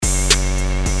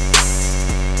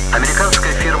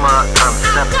фирма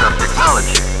Conceptor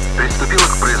Technology приступила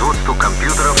к производству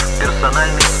компьютеров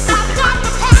 «Персональный спутник».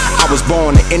 I was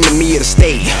born the enemy of the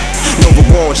state. No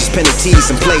rewards, just penalties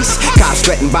in place. Cops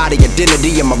threaten by the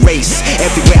identity of my race.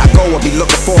 Everywhere I go, I be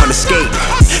looking for an escape.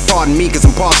 Pardon me, cause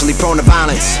I'm partially prone to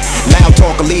violence. Loud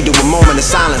talk will lead to a moment of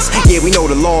silence. Yeah, we know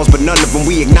the laws, but none of them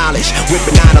we acknowledge.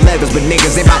 Whipping 911s, but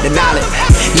niggas ain't about to dial it.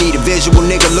 Need a visual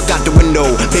nigga, look out the window.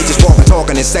 Bitches walking,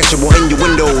 talking in sexual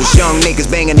innuendos. Young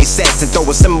niggas banging they sets and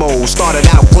throwing symbols. Started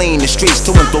out clean, the streets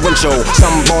too influential.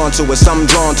 Some born to it, some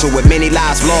drawn to it. Many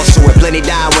lives lost to it, plenty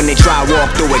die when they try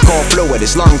walk through it. Call fluid,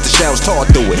 as long as the shells tore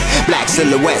through it. Black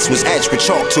silhouettes was etched with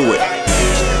chalk to it.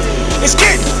 It's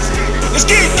getting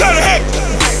kinda hectic.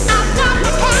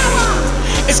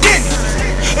 It's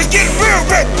getting real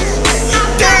reckless.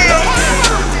 Damn.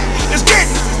 It's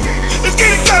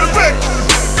getting kinda reckless.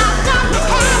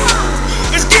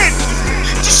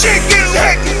 The shit getting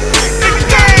hectic. Nigga,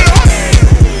 damn.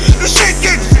 The shit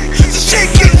getting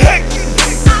hectic.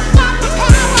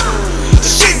 The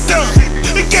shit done.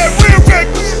 It got real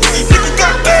reckless. Nigga,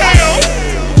 goddamn.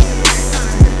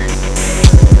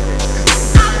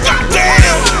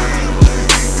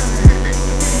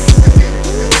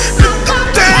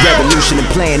 Revolution and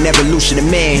plan, evolution of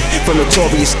man. From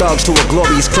notorious thugs to a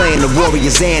glorious clan, the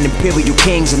warriors and imperial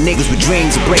kings and niggas with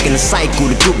dreams of breaking the cycle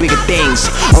to do bigger things.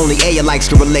 Only Aya likes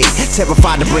to relate.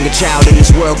 Terrified to bring a child in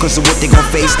this world cause of what they gon'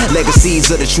 face. Legacies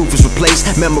of the truth is replaced.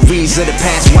 Memories of the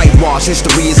past whitewashed.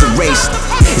 History is erased.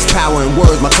 It's power in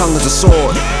words, my tongue is a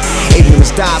sword.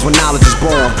 Ignorance dies when knowledge is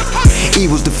born.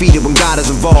 Evil's defeated when God is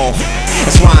involved.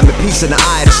 That's why I'm at peace in the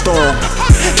eye of the storm.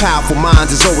 Powerful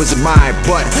minds is always admired,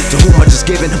 but to whom much is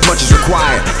given, much is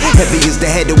required. Heavy is the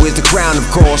head that wears the crown, of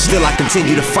course. Still I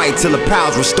continue to fight till the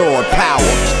power's restored. Power.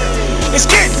 It's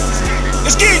getting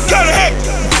kinda hectic.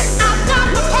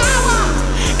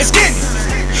 It's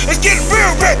getting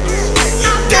real reckless.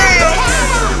 Damn.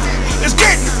 It's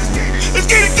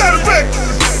getting kinda reckless.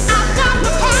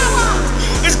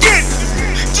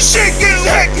 The shit getting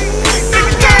hectic.